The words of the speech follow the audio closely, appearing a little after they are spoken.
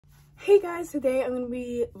Hey guys, today I'm going to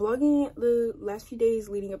be vlogging the last few days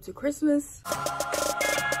leading up to Christmas.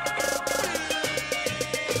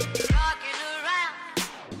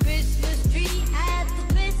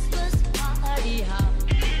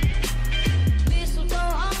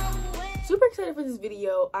 Super excited for this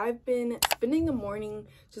video. I've been spending the morning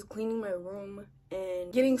just cleaning my room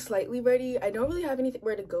and getting slightly ready. I don't really have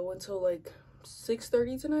anywhere to go until like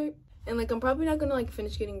 6:30 tonight. And like I'm probably not gonna like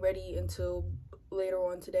finish getting ready until later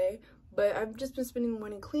on today, but I've just been spending the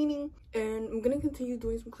morning cleaning and I'm gonna continue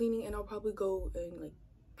doing some cleaning, and I'll probably go and like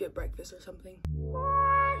get breakfast or something.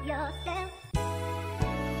 Yourself.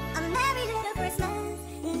 A merry little Christmas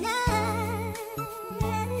night.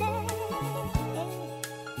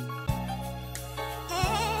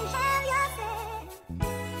 And have yourself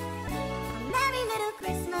a merry little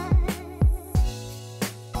Christmas.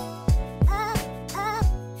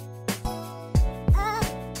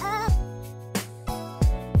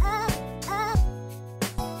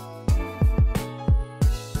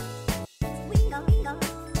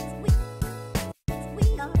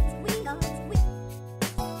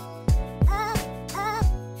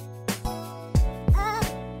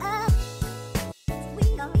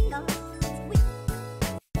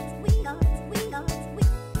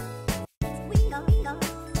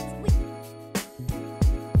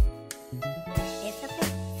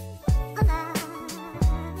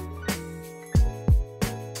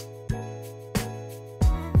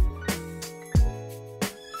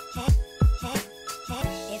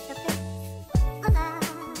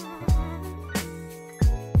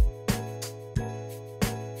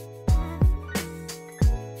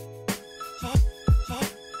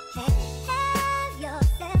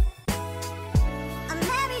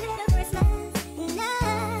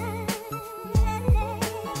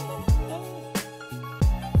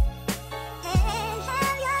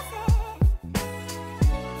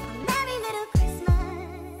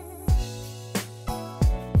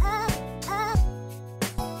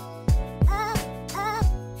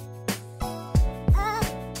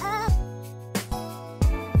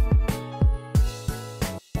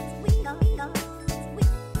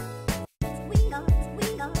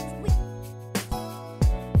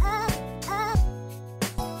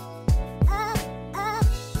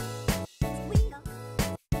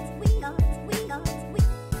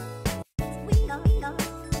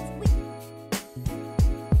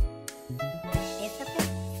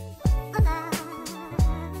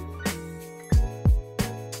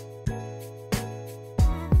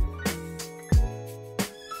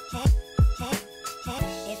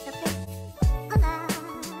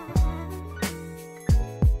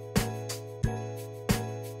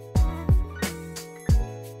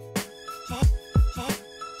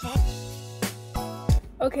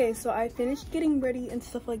 Okay, so I finished getting ready and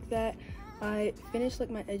stuff like that. I finished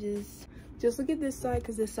like my edges. Just look at this side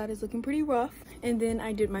because this side is looking pretty rough. And then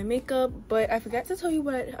I did my makeup, but I forgot to tell you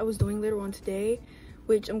what I was doing later on today,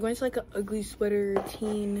 which I'm going to like an ugly sweater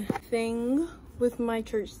teen thing with my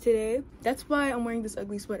church today. That's why I'm wearing this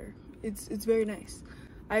ugly sweater. It's very nice.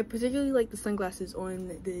 I particularly like the sunglasses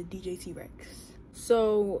on the DJ T-Rex.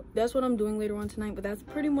 So that's what I'm doing later on tonight, but that's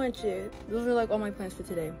pretty much it. Those are like all my plans for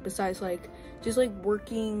today, besides like just like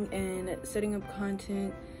working and setting up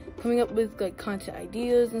content, coming up with like content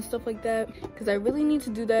ideas and stuff like that, because I really need to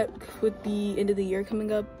do that with the end of the year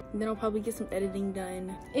coming up. And then I'll probably get some editing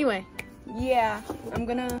done. Anyway, yeah, I'm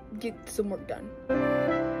gonna get some work done.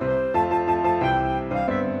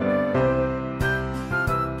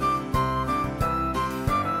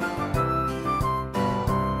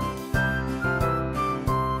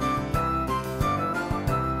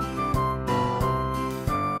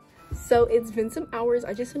 So it's been some hours.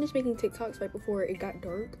 I just finished making TikToks right before it got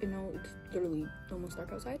dark, and now it's literally almost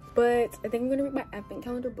dark outside. But I think I'm gonna read my advent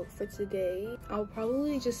calendar book for today. I'll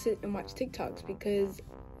probably just sit and watch TikToks because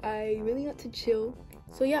I really want to chill.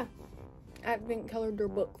 So yeah, advent calendar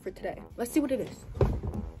book for today. Let's see what it is.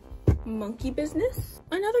 Monkey business,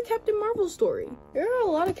 another Captain Marvel story. There are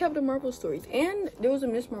a lot of Captain Marvel stories, and there was a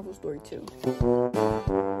Miss Marvel story too.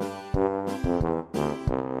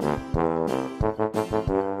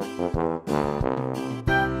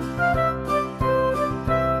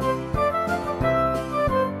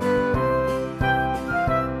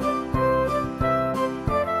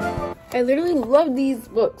 I literally love these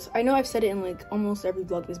books. I know I've said it in like almost every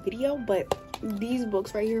Vlogmas video, but these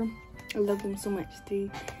books right here, I love them so much.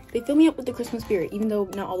 They fill me up with the Christmas spirit, even though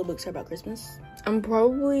not all the books are about Christmas. I'm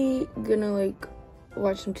probably gonna like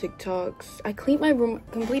watch some TikToks. I cleaned my room,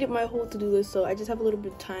 completed my whole to-do list, so I just have a little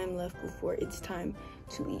bit of time left before it's time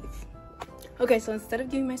to leave. Okay, so instead of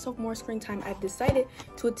giving myself more screen time, I've decided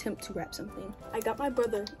to attempt to wrap something. I got my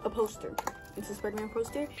brother a poster. It's a Spider-Man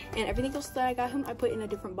poster, and everything else that I got him, I put in a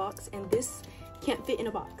different box, and this can't fit in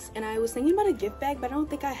a box. And I was thinking about a gift bag, but I don't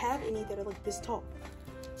think I have any that are like this tall.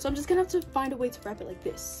 So I'm just gonna have to find a way to wrap it like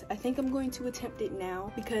this. I think I'm going to attempt it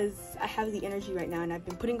now because I have the energy right now and I've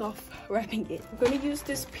been putting off wrapping it. I'm going to use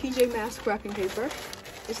this PJ Masks wrapping paper.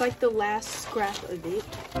 It's like the last scrap of it.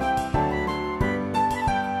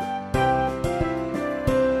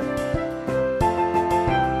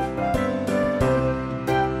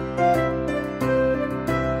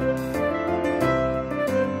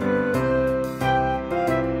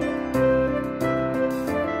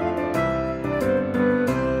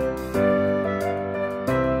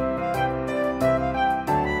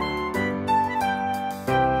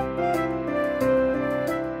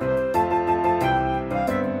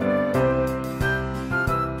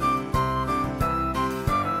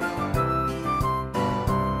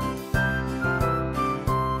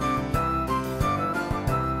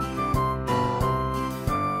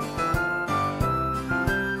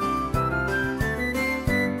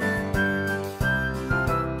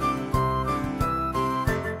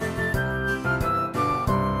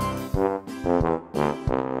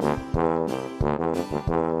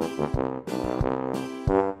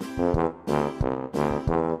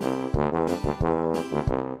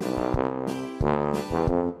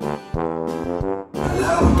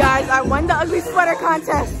 Guys, I won the ugly sweater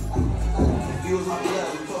contest.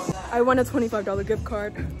 I won a $25 gift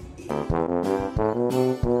card.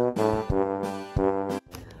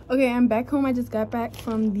 Okay, I'm back home. I just got back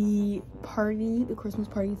from the party, the Christmas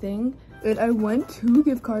party thing. And I won 2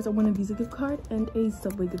 gift cards. I won a Visa gift card and a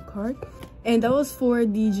Subway gift card. And that was for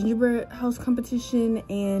the gingerbread house competition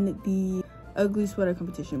and the ugly sweater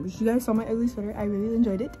competition, which you guys saw my ugly sweater. I really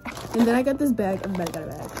enjoyed it. And then I got this bag. Everybody got a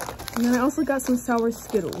bag. And then I also got some sour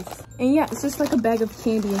Skittles. And yeah, it's just like a bag of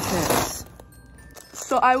candy and snacks.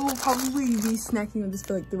 So I will probably be snacking on this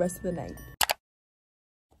for like the rest of the night.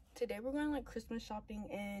 Today we're going like Christmas shopping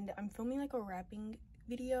and I'm filming like a wrapping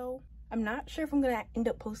video. I'm not sure if I'm gonna end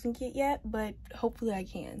up posting it yet, but hopefully I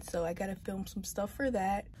can. So I gotta film some stuff for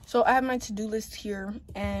that. So I have my to-do list here,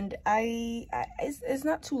 and it's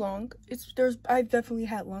not too long. I've definitely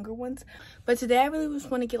had longer ones, but today I really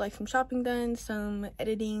just want to get like some shopping done, some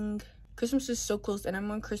editing. Christmas is so close, and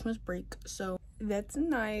I'm on Christmas break, so that's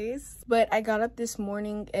nice. But I got up this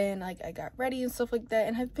morning and like I got ready and stuff like that,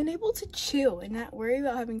 and I've been able to chill and not worry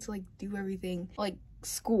about having to like do everything like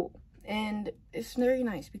school. And it's very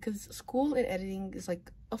nice because school and editing is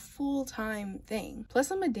like a full-time thing. Plus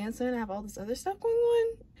I'm a dancer and I have all this other stuff going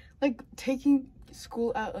on. Like taking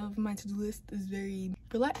school out of my to-do list is very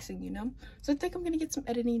relaxing, you know? So I think I'm gonna get some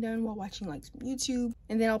editing done while watching like some YouTube,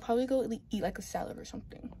 and then I'll probably go eat like a salad or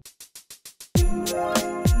something.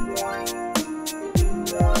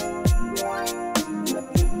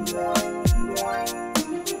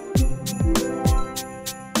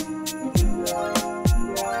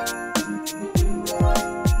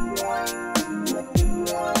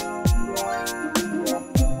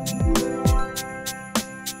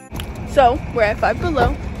 So we're at Five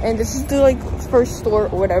Below, and this is the like first store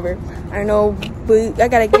or whatever. I know, but I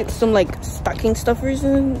gotta get some like stocking stuffers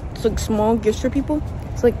and it's like small gifts for people.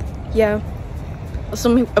 It's like, yeah.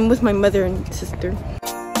 So I'm with my mother and sister.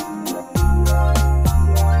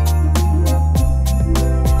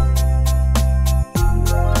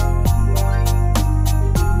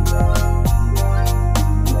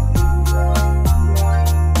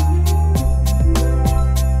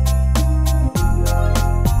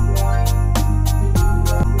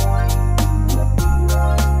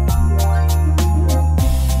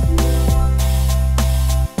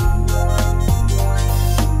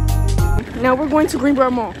 Now we're going to Greenbrier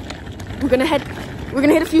Mall. We're gonna hit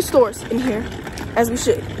a few stores in here, as we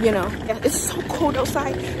should, you know. Yeah, it's so cold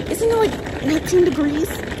outside. Isn't it like 19 degrees?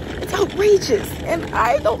 It's outrageous. And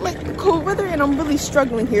I don't like the cold weather, and I'm really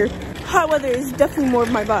struggling here. Hot weather is definitely more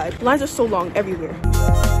of my vibe. Lines are so long everywhere.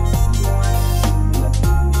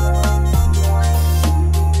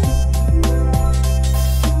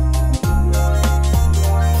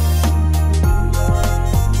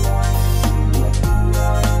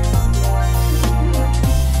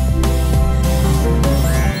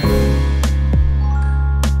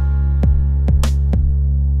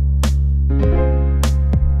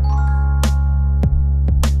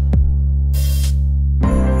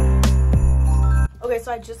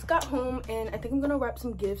 So I just got home and I think I'm gonna wrap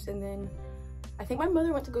some gifts, and then I think my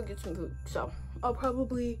mother went to go get some food, so I'll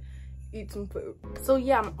probably eat some food. So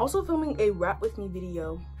yeah, I'm also filming a wrap with me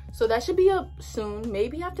video So that should be up soon,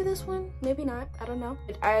 maybe after this one, maybe not, I don't know.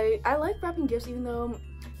 I like wrapping gifts, even though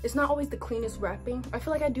it's not always the cleanest wrapping. I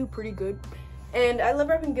feel like I do pretty good. And I love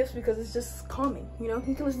wrapping gifts because it's just calming, you know?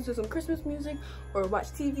 You can listen to some Christmas music or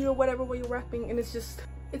watch TV or whatever while you're wrapping, and it's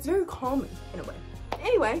very calming in a way.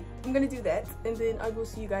 Anyway, I'm gonna do that, and then I will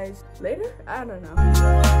see you guys later. I don't know.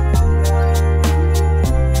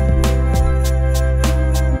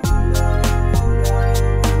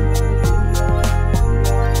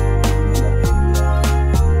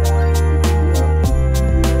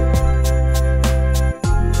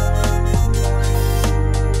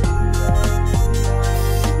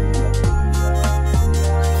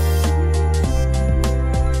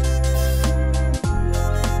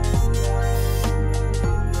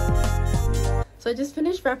 So I just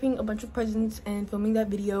finished wrapping a bunch of presents and filming that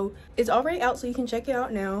video. It's already out, so you can check it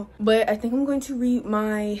out now. But I think I'm going to read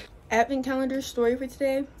my advent calendar story for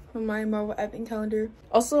today, from my Marvel advent calendar.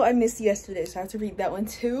 Also, I missed yesterday, so I have to read that one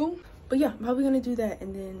too. But yeah, I'm probably gonna do that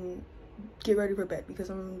and then get ready for bed because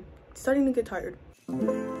I'm starting to get tired.